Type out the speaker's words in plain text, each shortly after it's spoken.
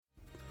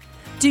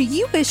Do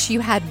you wish you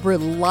had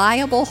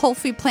reliable whole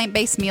food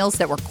plant-based meals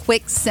that were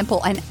quick,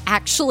 simple, and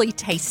actually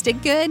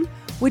tasted good?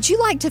 Would you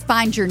like to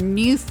find your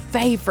new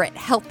favorite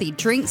healthy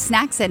drinks,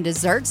 snacks, and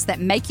desserts that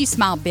make you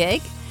smile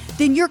big?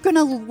 Then you're going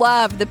to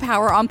love the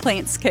Power on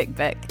Plants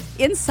cookbook.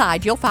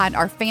 Inside, you'll find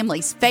our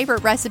family's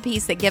favorite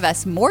recipes that give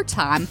us more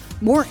time,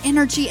 more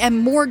energy, and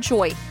more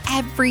joy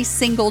every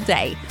single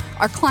day.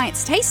 Our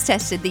clients taste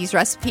tested these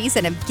recipes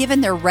and have given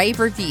their rave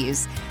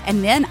reviews.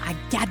 And then I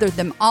gathered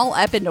them all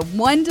up into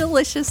one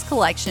delicious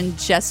collection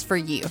just for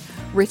you.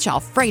 Rich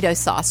Alfredo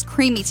sauce,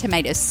 creamy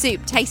tomato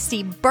soup,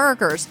 tasty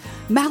burgers,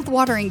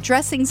 mouth-watering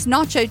dressings,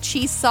 nacho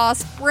cheese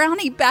sauce,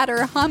 brownie batter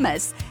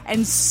hummus,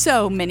 and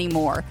so many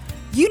more.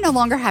 You no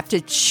longer have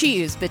to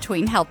choose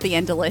between healthy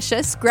and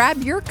delicious.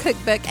 Grab your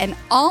cookbook and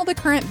all the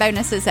current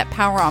bonuses at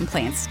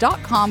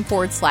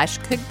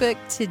poweronplants.com/cookbook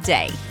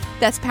today.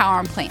 That's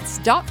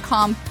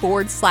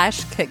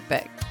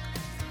poweronplants.com/cookbook.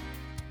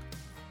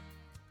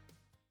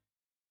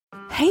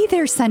 Hey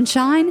there,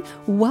 sunshine.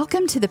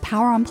 Welcome to the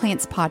Power on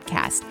Plants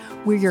podcast.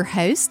 We're your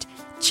host,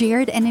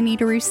 Jared and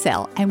Anita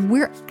Roussel, and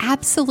we're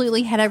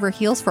absolutely head over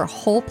heels for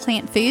whole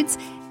plant foods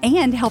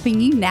and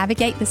helping you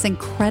navigate this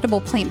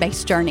incredible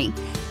plant-based journey.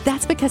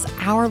 That's because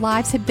our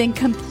lives have been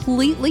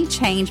completely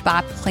changed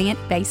by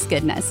plant-based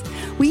goodness.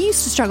 We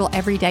used to struggle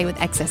every day with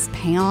excess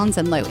pounds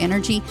and low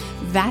energy,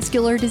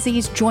 vascular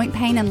disease, joint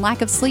pain, and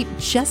lack of sleep,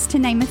 just to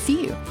name a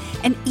few.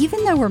 And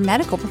even though we're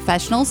medical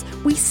professionals,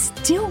 we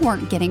still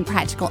weren't getting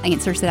practical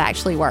answers that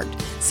actually worked.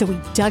 So we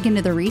dug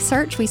into the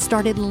research, we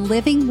started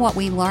living what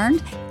we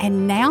learned,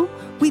 and now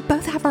we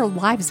both have our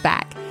lives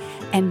back.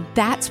 And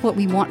that's what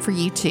we want for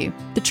you too.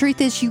 The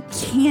truth is you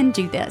can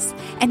do this,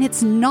 and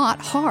it's not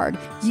hard.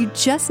 You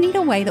just need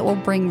a way that will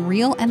bring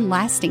real and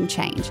lasting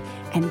change.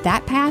 And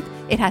that path,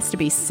 it has to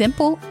be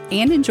simple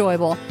and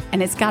enjoyable,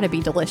 and it's got to be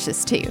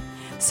delicious too.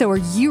 So are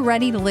you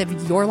ready to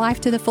live your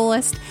life to the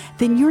fullest?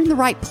 Then you're in the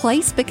right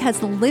place,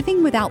 because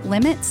living without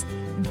limits,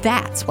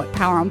 that's what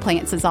Power on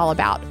Plants is all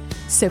about.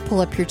 So pull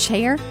up your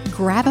chair,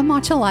 grab a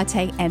matcha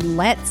latte, and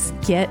let's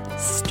get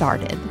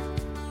started.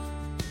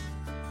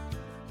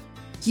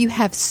 You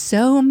have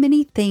so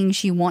many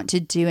things you want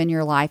to do in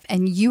your life,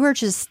 and you are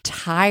just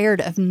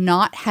tired of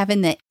not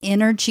having the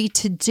energy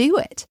to do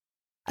it.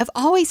 Of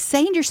always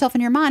saying to yourself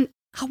in your mind,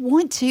 I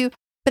want to,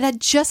 but I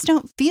just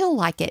don't feel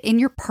like it in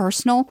your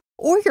personal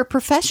or your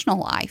professional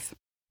life.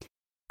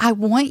 I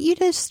want you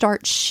to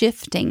start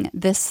shifting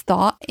this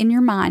thought in your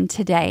mind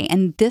today,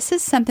 and this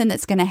is something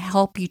that's going to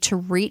help you to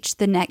reach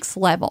the next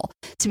level,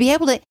 to be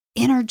able to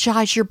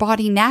energize your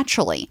body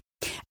naturally.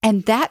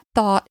 And that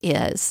thought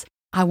is,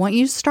 I want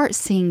you to start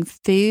seeing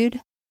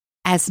food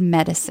as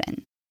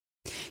medicine.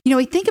 You know,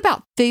 we think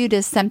about food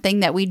as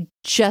something that we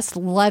just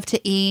love to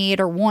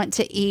eat or want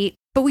to eat,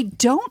 but we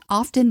don't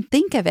often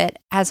think of it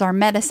as our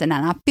medicine.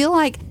 And I feel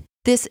like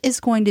this is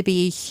going to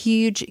be a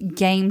huge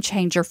game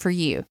changer for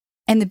you.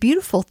 And the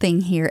beautiful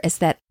thing here is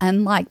that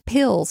unlike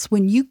pills,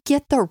 when you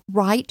get the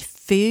right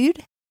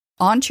food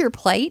onto your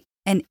plate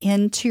and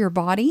into your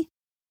body,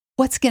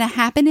 what's going to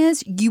happen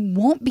is you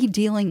won't be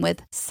dealing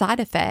with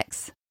side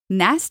effects.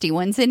 Nasty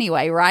ones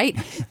anyway, right?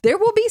 There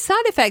will be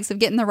side effects of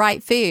getting the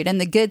right food and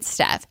the good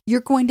stuff.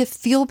 You're going to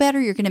feel better.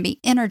 You're going to be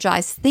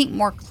energized, think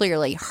more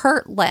clearly,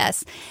 hurt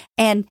less.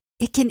 And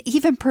it can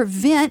even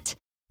prevent,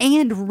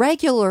 and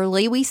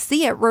regularly we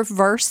see it,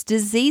 reverse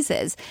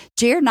diseases.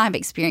 Jared and I have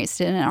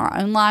experienced it in our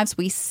own lives.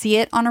 We see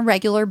it on a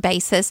regular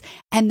basis,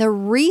 and the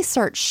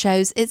research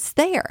shows it's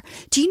there.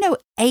 Do you know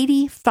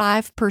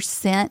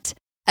 85%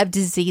 of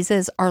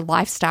diseases are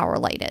lifestyle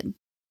related?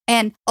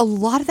 And a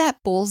lot of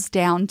that boils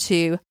down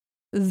to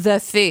the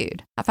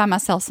food. I find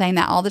myself saying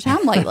that all the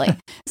time lately.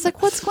 It's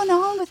like, what's going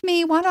on with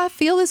me? Why do I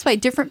feel this way?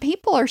 Different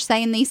people are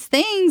saying these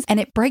things, and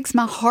it breaks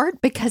my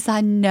heart because I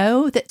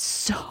know that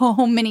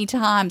so many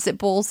times it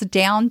boils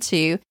down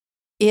to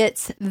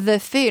it's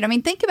the food. I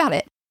mean, think about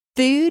it.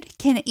 Food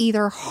can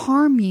either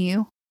harm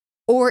you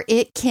or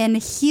it can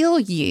heal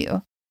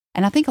you.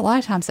 And I think a lot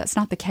of times that's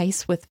not the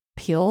case with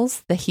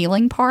pills, the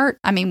healing part.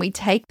 I mean, we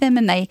take them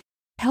and they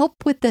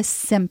help with the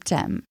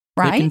symptom.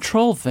 Right? They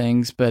control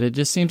things, but it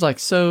just seems like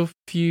so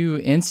few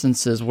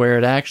instances where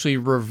it actually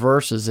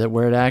reverses it,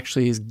 where it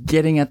actually is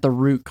getting at the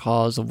root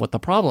cause of what the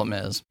problem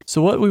is.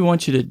 So what we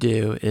want you to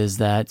do is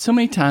that so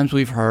many times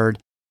we've heard,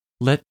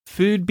 let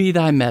food be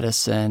thy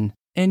medicine.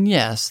 And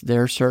yes,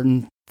 there are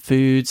certain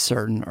foods,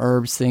 certain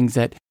herbs, things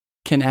that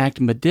can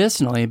act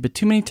medicinally, but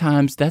too many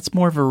times that's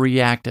more of a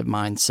reactive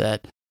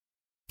mindset.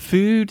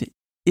 Food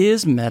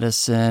is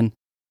medicine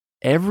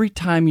every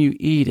time you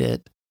eat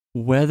it,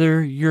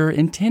 whether you're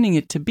intending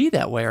it to be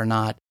that way or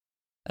not.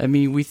 I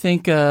mean, we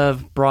think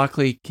of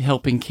broccoli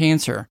helping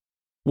cancer.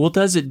 Well,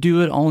 does it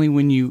do it only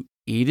when you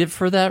eat it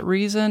for that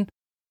reason?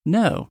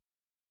 No.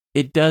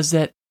 It does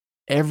that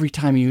every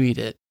time you eat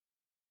it.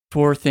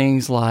 For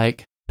things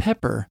like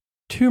pepper,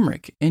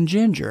 turmeric, and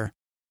ginger,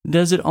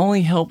 does it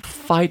only help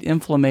fight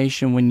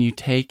inflammation when you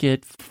take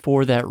it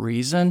for that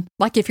reason?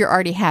 Like if you're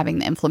already having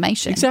the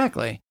inflammation.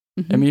 Exactly.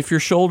 I mean, if your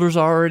shoulder's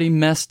already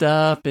messed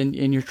up and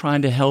you're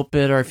trying to help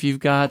it, or if you've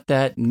got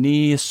that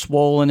knee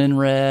swollen and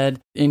red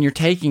and you're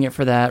taking it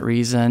for that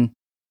reason,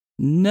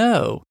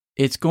 no,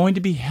 it's going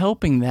to be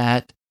helping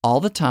that all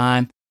the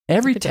time,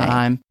 every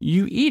time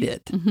you eat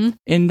it.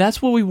 And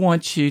that's what we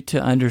want you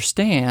to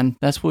understand.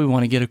 That's what we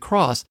want to get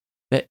across,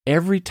 that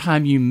every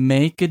time you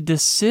make a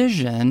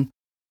decision,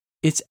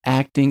 it's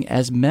acting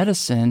as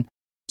medicine.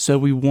 So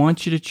we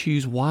want you to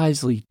choose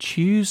wisely.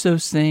 Choose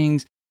those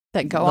things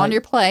that go on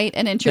your plate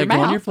and into your mouth.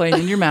 Go on your plate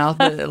and in your mouth.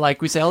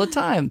 Like we say all the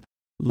time,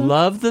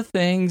 love the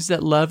things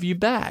that love you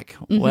back.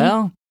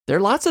 Well, there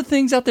are lots of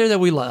things out there that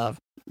we love,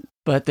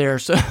 but there are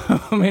so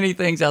many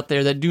things out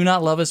there that do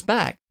not love us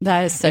back.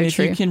 That is so and if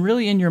true. you can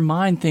really in your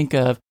mind think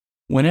of,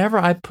 whenever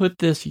I put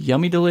this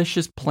yummy,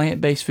 delicious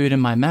plant-based food in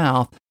my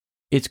mouth,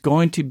 it's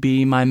going to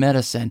be my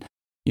medicine.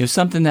 You know,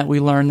 something that we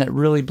learned that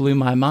really blew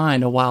my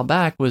mind a while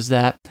back was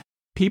that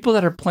people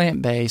that are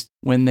plant-based,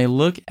 when they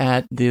look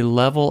at the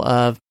level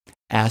of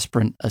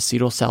aspirin,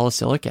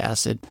 acetylsalicylic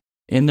acid,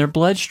 in their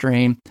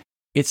bloodstream,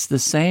 it's the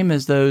same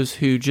as those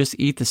who just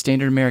eat the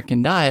standard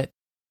American diet,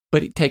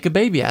 but take a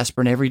baby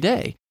aspirin every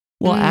day.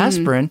 Well,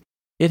 aspirin,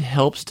 it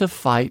helps to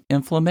fight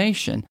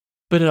inflammation,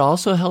 but it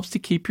also helps to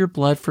keep your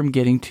blood from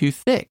getting too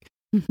thick.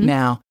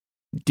 Now,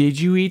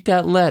 did you eat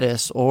that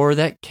lettuce or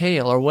that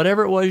kale or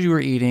whatever it was you were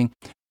eating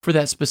for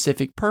that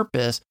specific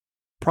purpose?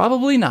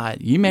 Probably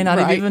not. You may not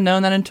have even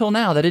known that until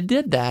now that it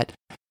did that,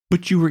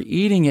 but you were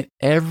eating it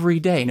every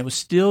day and it was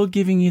still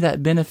giving you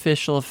that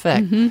beneficial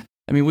effect.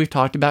 I mean, we've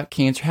talked about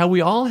cancer, how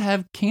we all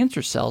have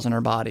cancer cells in our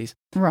bodies,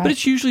 but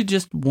it's usually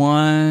just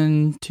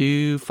 1,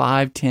 2,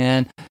 5,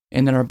 10,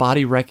 and then our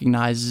body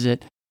recognizes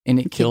it and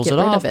it kills it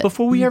off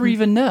before we ever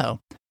even know.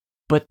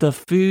 But the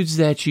foods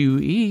that you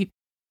eat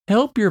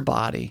help your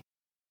body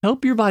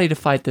to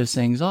fight those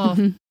things off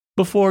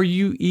before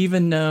you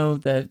even know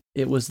that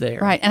it was there.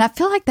 Right. And I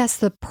feel like that's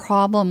the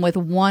problem with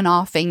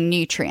one-offing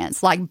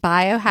nutrients, like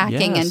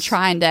biohacking and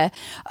trying to,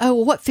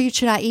 what food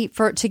should I eat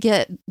to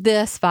get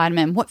this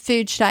vitamin? What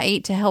food should I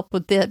eat to help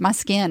with my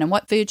skin? And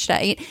what food should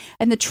I eat?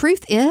 And the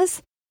truth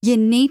is, you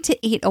need to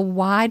eat a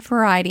wide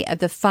variety of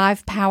the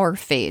 5 power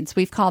foods.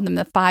 We've called them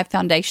the 5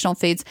 foundational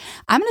foods.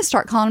 I'm going to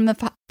start calling them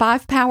the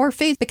 5 power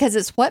foods because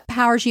it's what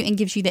powers you and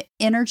gives you the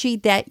energy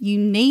that you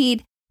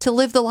need to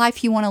live the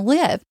life you want to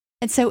live.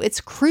 And so it's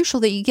crucial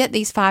that you get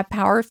these 5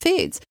 power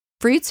foods: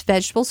 fruits,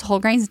 vegetables, whole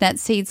grains,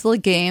 nuts, seeds,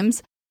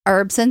 legumes,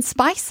 herbs, and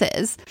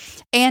spices.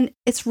 And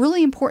it's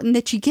really important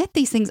that you get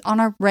these things on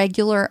a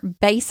regular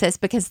basis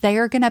because they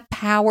are going to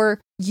power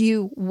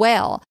you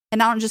well.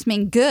 And I don't just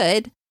mean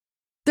good.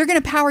 They're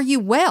going to power you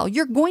well.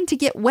 You're going to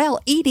get well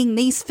eating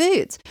these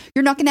foods.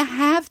 You're not going to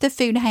have the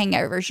food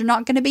hangovers. You're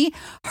not going to be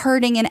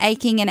hurting and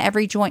aching in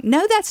every joint.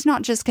 No, that's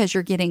not just because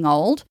you're getting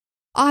old.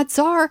 Odds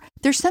are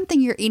there's something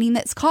you're eating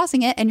that's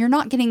causing it, and you're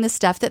not getting the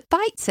stuff that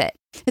fights it.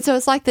 And so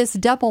it's like this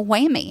double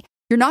whammy.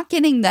 You're not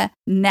getting the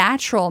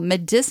natural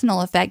medicinal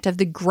effect of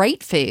the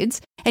great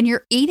foods, and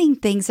you're eating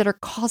things that are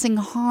causing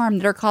harm,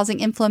 that are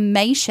causing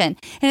inflammation.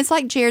 And it's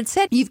like Jared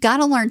said, you've got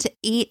to learn to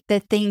eat the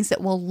things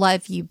that will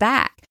love you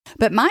back.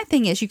 But my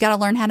thing is, you've got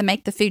to learn how to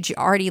make the foods you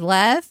already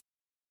love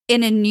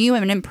in a new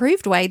and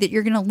improved way that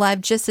you're going to love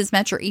just as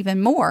much or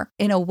even more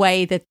in a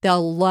way that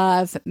they'll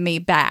love me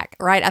back,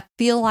 right? I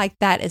feel like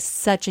that is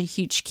such a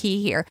huge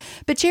key here.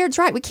 But Jared's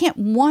right. We can't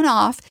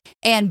one-off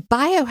and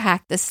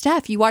biohack the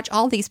stuff. You watch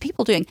all these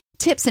people doing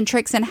tips and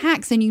tricks and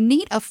hacks, and you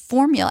need a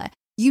formula.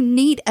 You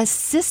need a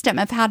system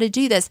of how to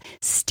do this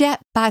step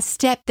by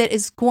step that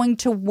is going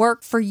to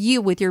work for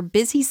you with your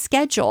busy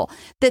schedule,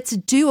 that's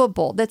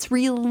doable, that's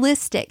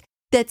realistic,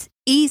 that's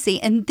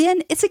easy. And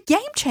then it's a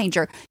game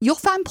changer. You'll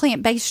find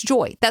plant-based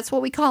joy. That's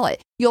what we call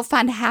it. You'll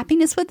find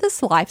happiness with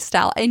this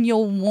lifestyle and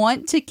you'll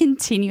want to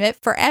continue it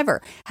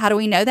forever. How do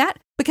we know that?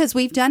 Because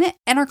we've done it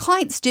and our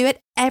clients do it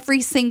every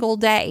single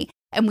day.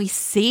 And we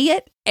see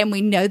it and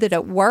we know that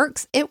it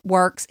works. It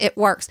works. It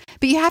works.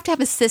 But you have to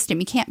have a system.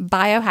 You can't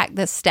biohack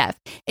this stuff.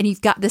 And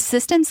the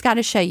system's got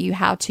to show you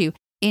how to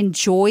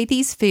enjoy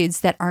these foods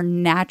that are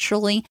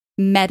naturally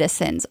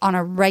medicines on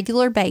a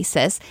regular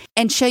basis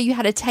and show you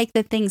how to take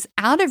the things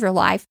out of your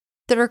life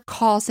that are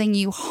causing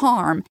you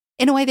harm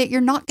in a way that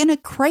you're not going to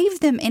crave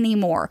them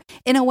anymore,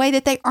 in a way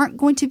that they aren't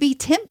going to be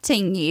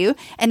tempting you,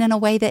 and in a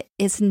way that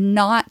is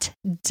not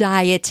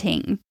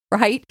dieting,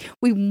 right?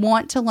 We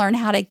want to learn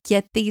how to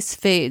get these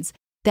foods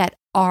that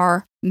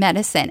are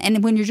medicine.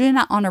 And when you're doing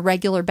that on a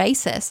regular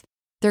basis,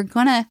 they're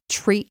going to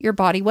treat your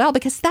body well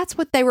because that's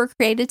what they were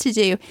created to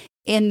do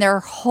in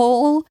their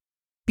whole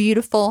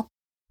beautiful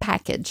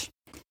package.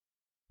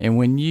 And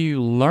when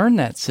you learn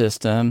that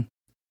system,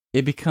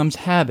 it becomes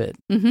habit.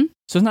 So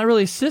it's not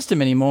really a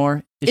system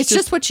anymore. It's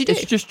just what you do.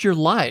 It's just your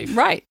life.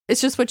 Right.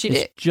 It's just what you do.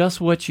 It's just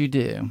what you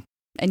do.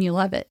 And you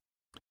love it.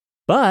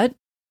 But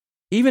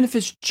even if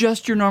it's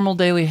just your normal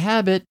daily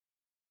habit,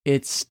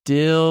 it's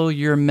still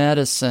your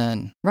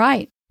medicine.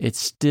 Right. It's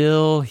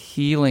still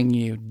healing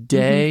you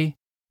day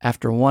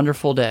after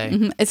wonderful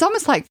day. It's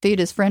almost like food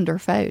is friend or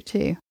foe,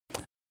 too.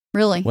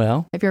 Really?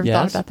 Well, have you ever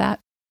thought about that?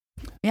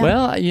 Yeah.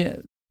 Well, yeah,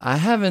 I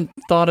haven't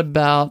thought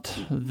about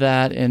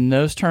that in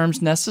those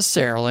terms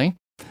necessarily.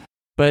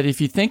 But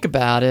if you think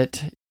about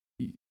it,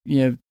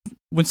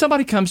 when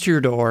somebody comes to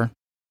your door,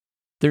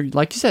 they're,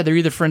 like you said, they're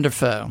either friend or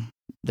foe.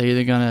 They're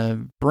either going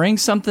to bring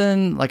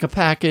something like a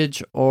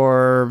package,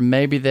 or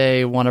maybe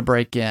they want to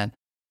break in.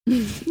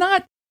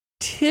 Not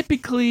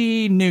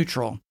typically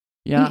neutral.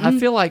 Yeah, I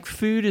feel like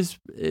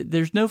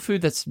there's no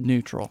food that's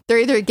neutral. They're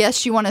either a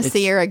guest you want to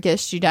see or a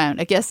guest you don't.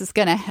 A guest that's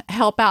going to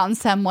help out in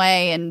some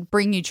way and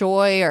bring you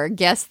joy, or a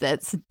guest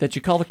that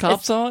you call the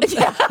cops on?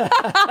 Yeah.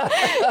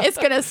 It's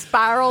going to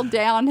spiral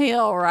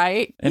downhill,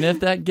 right? And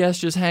if that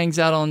guest just hangs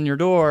out on your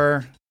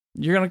door,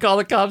 you're going to call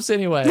the cops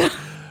anyway.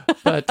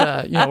 But,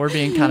 we're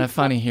being kind of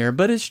funny here.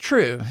 But it's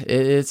true.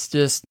 It's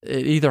just,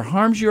 it either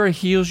harms you or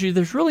heals you.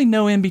 There's really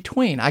no in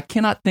between. I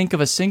cannot think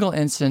of a single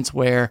instance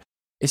where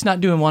it's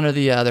not doing one or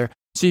the other.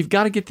 So you've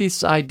got to get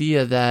this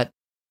idea that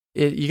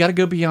you got to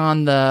go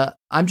beyond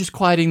I'm just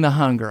quieting the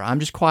hunger. I'm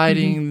just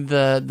quieting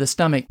the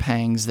stomach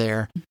pangs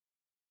there.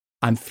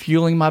 I'm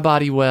fueling my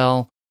body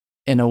well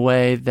in a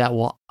way that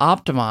will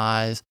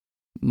optimize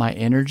my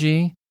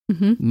energy,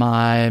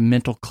 my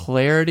mental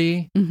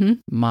clarity,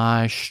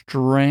 my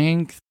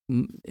strength,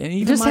 and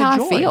even just my how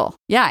joy. I feel.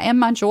 Yeah, and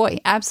my joy.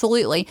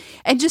 Absolutely.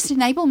 And just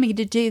enable me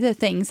to do the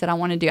things that I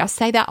want to do. I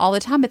say that all the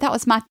time, but that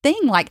was my thing.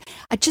 Like,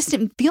 I just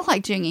didn't feel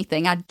like doing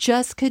anything. I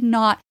just could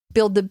not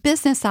build the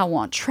business I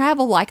want,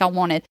 travel like I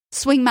wanted,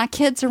 swing my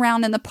kids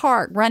around in the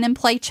park, run and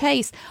play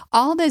chase,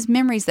 all those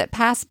memories that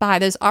pass by,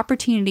 those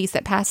opportunities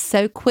that pass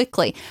so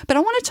quickly. But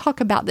I want to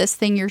talk about this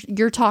thing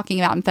you're talking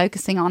about and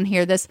focusing on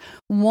here, this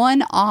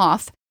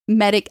one-off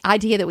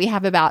idea that we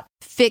have about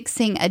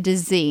fixing a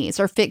disease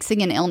or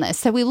fixing an illness.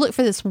 So we look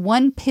for this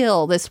one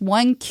pill, this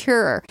one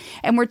cure,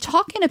 and we're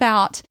talking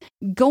about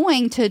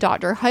going to a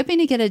doctor, hoping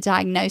to get a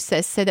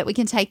diagnosis so that we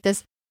can take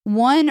this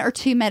one or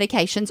two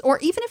medications, or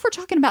even if we're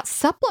talking about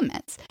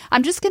supplements,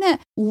 I'm just going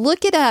to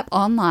look it up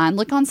online,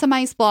 look on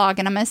somebody's blog,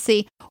 and I'm going to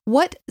see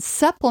what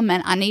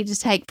supplement I need to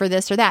take for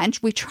this or that. And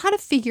we try to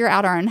figure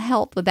out our own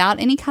health without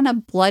any kind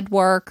of blood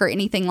work or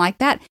anything like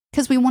that,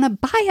 because we want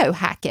to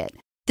biohack it.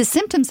 The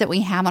symptoms that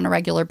we have on a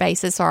regular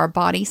basis are our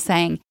body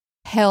saying,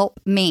 help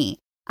me.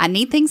 I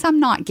need things I'm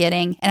not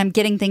getting, and I'm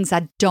getting things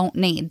I don't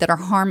need that are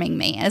harming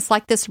me. And it's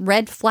like this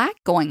red flag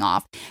going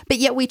off. But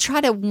yet we try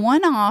to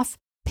one-off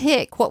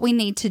pick what we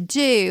need to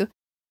do,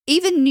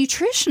 even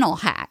nutritional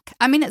hack.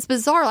 I mean, it's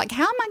bizarre. Like,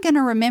 how am I going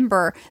to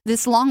remember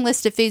this long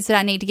list of foods that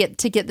I need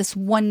to get this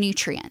one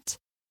nutrient?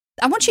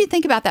 I want you to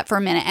think about that for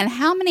a minute, and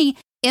how many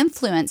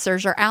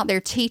influencers are out there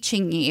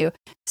teaching you.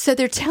 So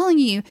they're telling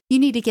you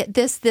need to get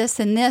this, this,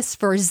 and this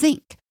for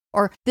zinc,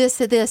 or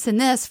this, and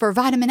this for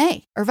vitamin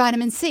A or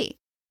vitamin C.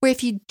 Where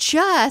if you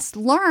just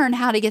learn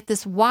how to get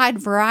this wide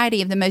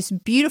variety of the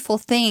most beautiful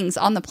things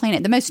on the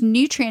planet, the most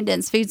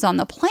nutrient-dense foods on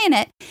the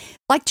planet,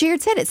 like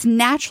Jared said, it's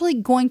naturally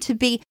going to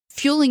be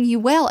fueling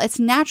you well. It's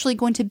naturally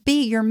going to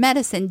be your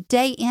medicine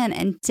day in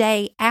and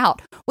day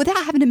out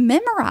without having to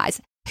memorize.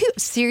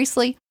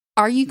 Seriously,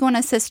 are you going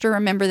to, sister,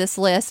 remember this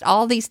list,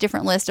 all these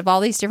different lists of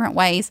all these different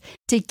ways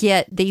to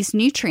get these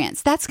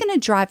nutrients? That's going to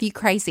drive you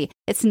crazy.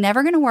 It's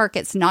never going to work.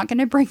 It's not going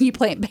to bring you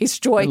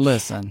plant-based joy.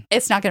 Listen.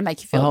 It's not going to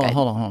make you feel good.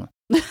 Hold on.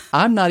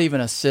 I'm not even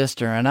a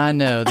sister, and I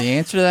know the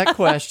answer to that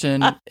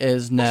question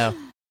is no.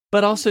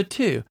 But also,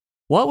 too,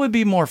 what would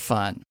be more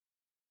fun?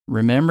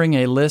 Remembering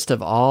a list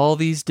of all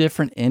these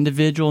different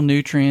individual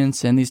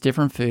nutrients in these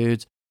different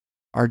foods,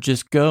 or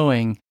just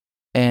going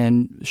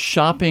and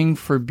shopping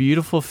for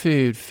beautiful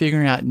food,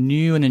 figuring out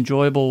new and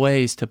enjoyable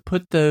ways to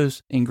put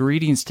those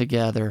ingredients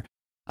together.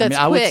 That's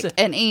quick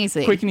and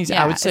easy. Quick and easy.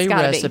 Yeah, I would say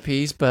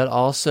recipes, but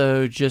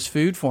also just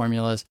food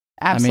formulas.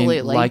 Absolutely.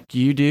 I mean, like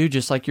you do,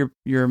 just like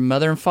your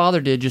mother and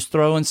father did, just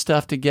throwing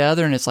stuff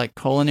together, and it's like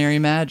culinary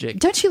magic.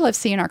 Don't you love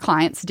seeing our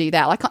clients do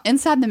that? Like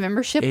inside the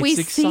membership, we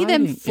see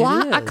them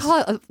fly. I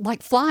call it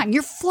like flying.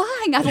 You're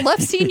flying. I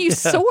love seeing you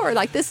soar.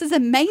 Like, this is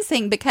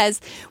amazing,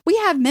 because we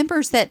have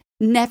members that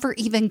never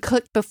even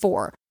cooked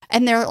before.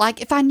 And they're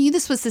like, if I knew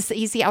this was this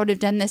easy, I would have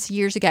done this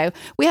years ago.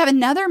 We have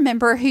another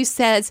member who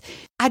says,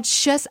 I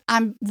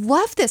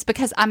love this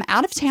because I'm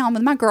out of town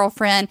with my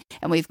girlfriend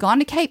and we've gone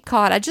to Cape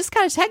Cod. I just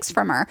got a text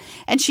from her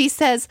and she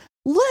says,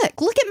 look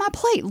at my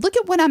plate. Look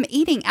at what I'm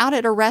eating out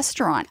at a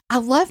restaurant. I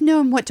love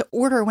knowing what to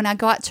order when I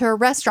go out to a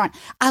restaurant.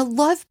 I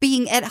love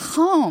being at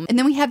home. And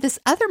then we have this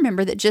other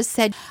member that just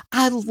said,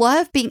 I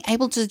love being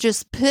able to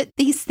just put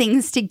these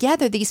things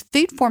together, these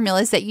food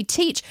formulas that you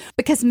teach,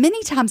 because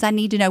many times I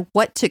need to know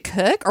what to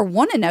cook or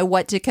want to know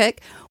what to cook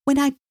when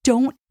I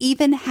don't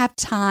even have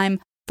time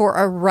for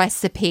a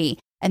recipe.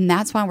 And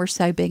that's why we're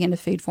so big into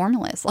food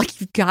formulas. Like,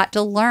 you've got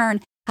to learn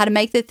how to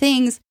make the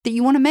things that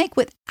you want to make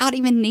without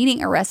even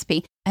needing a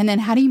recipe. And then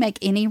how do you make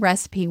any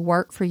recipe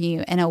work for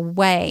you in a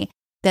way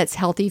that's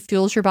healthy,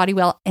 fuels your body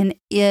well, and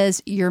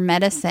is your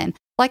medicine?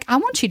 Like, I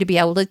want you to be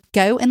able to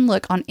go and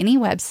look on any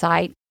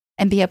website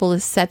and be able to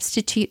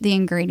substitute the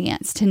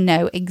ingredients to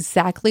know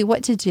exactly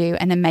what to do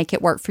and to make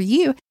it work for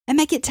you and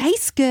make it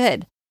taste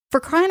good. For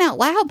crying out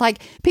loud,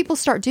 like, people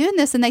start doing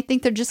this and they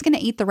think they're just going to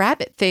eat the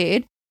rabbit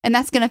food And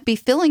that's going to be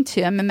filling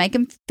to them and make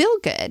them feel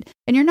good.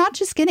 And you're not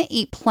just going to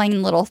eat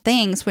plain little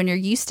things when you're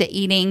used to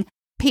eating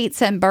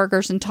pizza and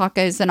burgers and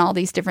tacos and all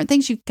these different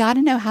things. You've got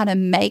to know how to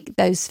make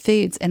those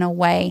foods in a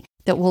way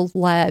that will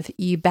love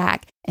you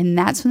back. And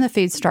that's when the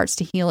food starts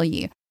to heal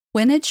you.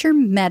 When it's your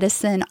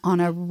medicine on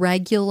a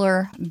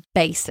regular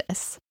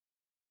basis.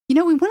 We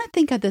want to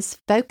think of this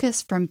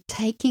focus from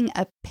taking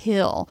a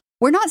pill.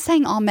 We're not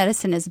saying all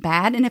medicine is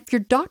bad. And if your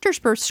doctor's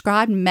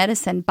prescribed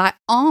medicine, by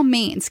all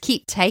means,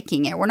 keep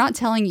taking it. We're not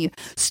telling you,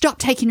 stop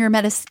taking your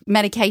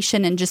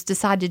medication and just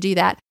decide to do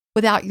that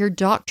without your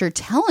doctor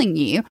telling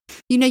you.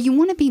 You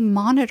want to be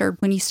monitored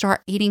when you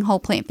start eating whole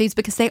plant foods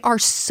because they are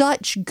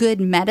such good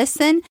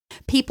medicine.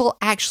 People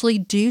actually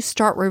do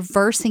start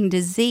reversing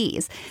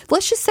disease.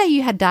 Let's just say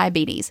you had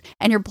diabetes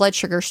and your blood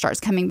sugar starts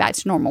coming back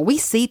to normal. We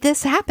see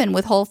this happen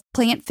with whole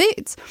plant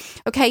foods.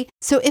 Okay,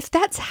 so if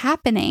that's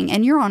happening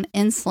and you're on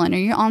insulin or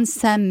you're on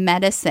some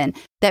medicine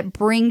that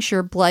brings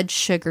your blood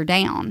sugar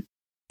down,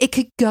 it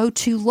could go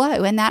too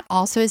low, and that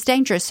also is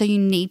dangerous. So you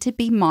need to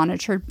be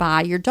monitored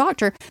by your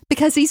doctor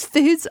because these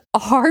foods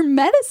are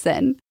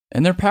medicine.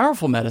 And they're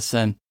powerful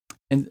medicine.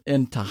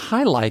 And to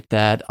highlight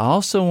that, I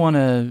also want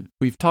to,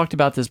 we've talked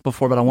about this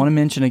before, but I want to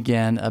mention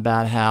again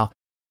about how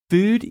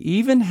food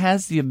even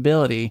has the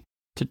ability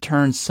to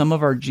turn some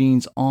of our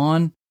genes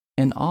on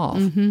and off.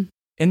 Mm-hmm.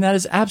 And that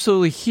is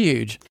absolutely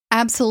huge.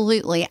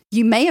 Absolutely.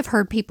 You may have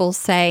heard people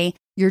say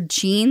your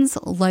genes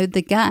load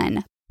the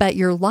gun, but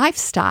your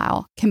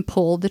lifestyle can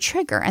pull the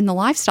trigger. And the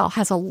lifestyle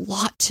has a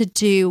lot to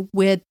do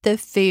with the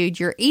food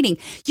you're eating.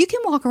 You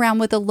can walk around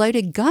with a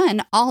loaded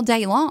gun all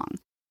day long.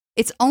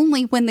 It's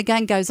only when the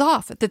gun goes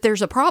off that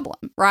there's a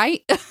problem,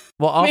 right?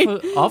 Well,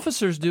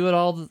 officers do it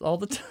all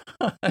the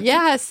time.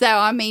 Yeah,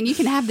 so you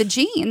can have the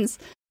genes,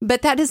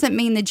 but that doesn't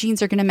mean the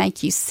genes are going to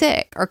make you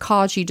sick or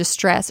cause you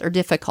distress or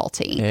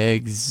difficulty.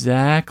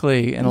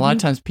 Exactly. And a lot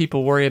of times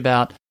people worry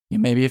about,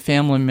 maybe a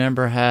family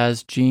member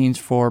has genes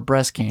for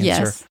breast cancer.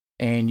 Yes.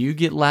 And you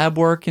get lab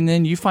work and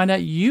then you find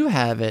out you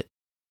have it.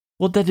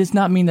 Well, that does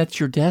not mean that's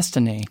your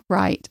destiny.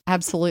 Right.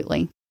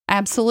 Absolutely.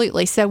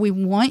 Absolutely. So we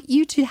want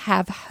you to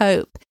have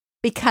hope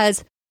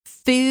because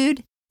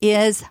food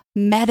is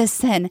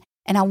medicine.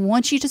 And I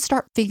want you to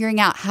start figuring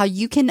out how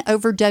you can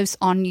overdose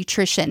on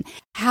nutrition.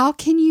 How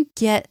can you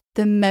get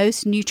the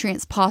most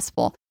nutrients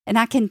possible? And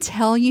I can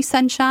tell you,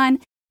 Sunshine,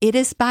 it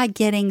is by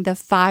getting the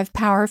 5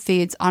 power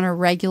foods on a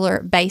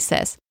regular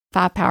basis.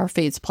 5 power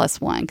foods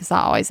plus 1, because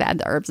I always add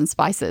the herbs and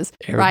spices.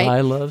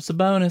 Everybody loves a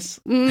bonus.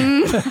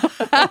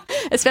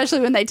 Especially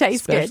when they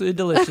taste good. Especially a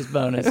delicious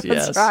bonus,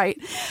 yes. That's right.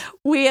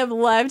 We have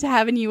loved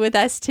having you with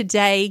us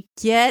today.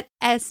 Get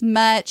as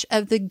much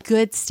of the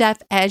good stuff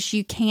as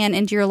you can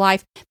into your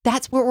life.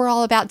 That's what we're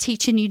all about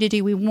teaching you to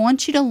do. We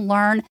want you to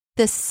learn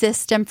the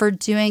system for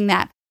doing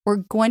that. We're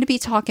going to be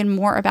talking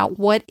more about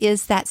what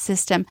is that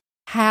system.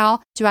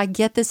 How do I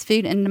get this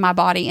food into my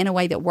body in a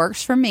way that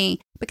works for me?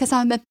 Because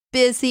I'm a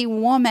busy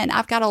woman.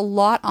 I've got a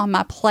lot on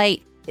my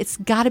plate. It's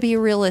got to be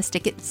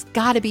realistic. It's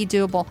got to be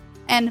doable.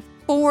 And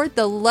for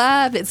the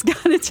love, it's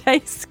got to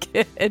taste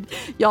good.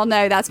 Y'all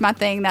know that's my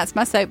thing. That's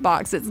my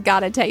soapbox. It's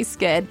got to taste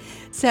good.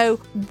 So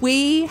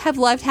we have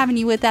loved having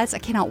you with us. I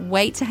cannot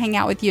wait to hang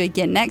out with you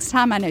again next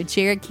time. I know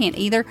Jared can't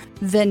either.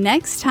 The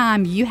next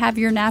time you have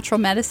your natural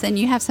medicine,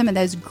 you have some of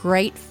those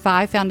great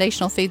 5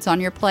 foundational foods on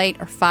your plate,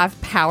 or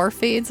 5 power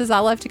foods, as I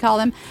love to call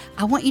them.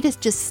 I want you to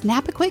just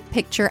snap a quick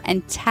picture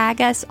and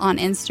tag us on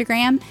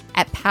Instagram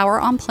at Power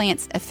on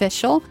Plants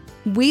Official.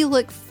 We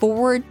look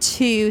forward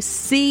to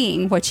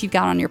seeing what you've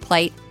got on your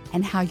plate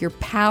and how you're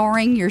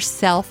powering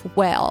yourself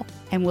well.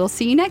 And we'll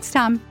see you next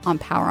time on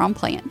Power on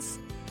Plants.